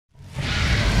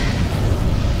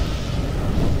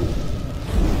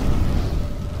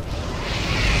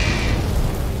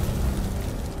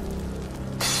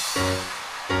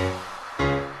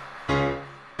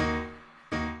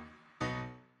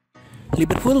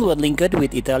Liverpool were linked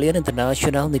with Italian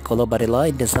international Nicolo Barella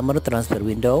in the summer transfer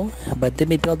window, but the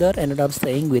midfielder ended up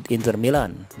staying with Inter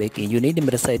Milan. Back in June, the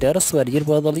Mercedes were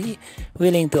reportedly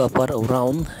willing to offer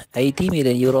around €80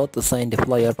 million to sign the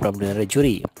player from the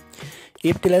injury.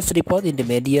 If the last report in the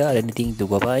media are anything to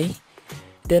go by,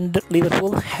 then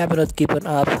Liverpool have not given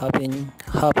up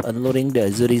hope on luring the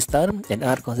Azzurri star and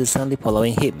are consistently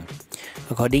following him.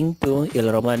 According to Il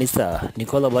Romanista,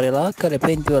 Nicolo Barella could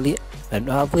eventually end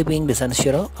up flipping the San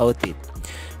Siro outfit,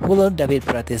 followed David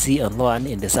Fratesi on loan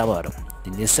in the summer.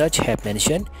 The research have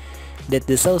mentioned that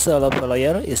the Sassuolo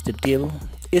player is the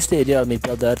ideal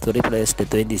midfielder to replace the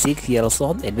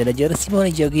 26-year-old, and manager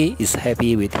Simone Inzaghi is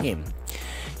happy with him.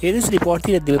 It is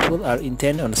reported that Liverpool are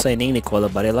intent on signing Nicolo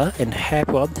Barella and have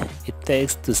what it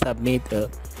takes to submit a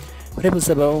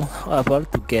reasonable offer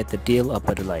to get the deal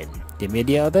over the line. The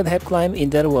media outlet have claimed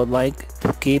Inter would like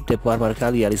to keep the former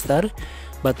Cagliari star,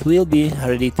 but will be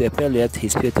ready to evaluate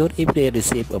his future if they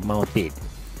receive a mouth bid.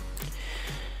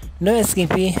 No asking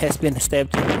fee has been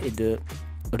stepped in the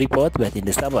report, but in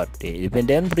the summer, the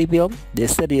independent revealed the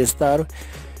Serie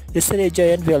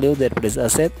giant valued their price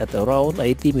asset at around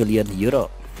 €80 million.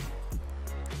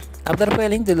 After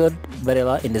failing to lure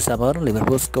Barella in the summer,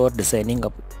 Liverpool scored the signing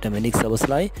of Dominic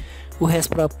Szoboszlai, who has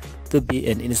proved to be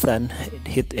an instant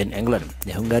hit in England.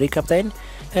 The Hungary captain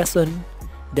has won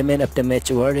the Man of the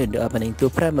Match award in the opening two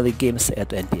Premier League games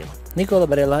at Anfield. Nicolo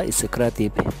Barella is a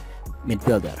creative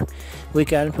midfielder who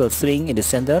can fill string in the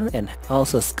center and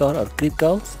also score or create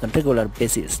goals on regular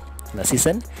basis. Last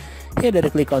season, he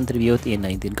directly contributed in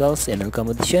 19 goals in all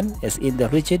competition as Inter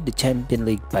reached the Champions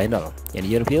League final. In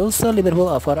your view, so Liverpool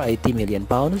offer £80 million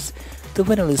to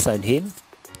finally sign him?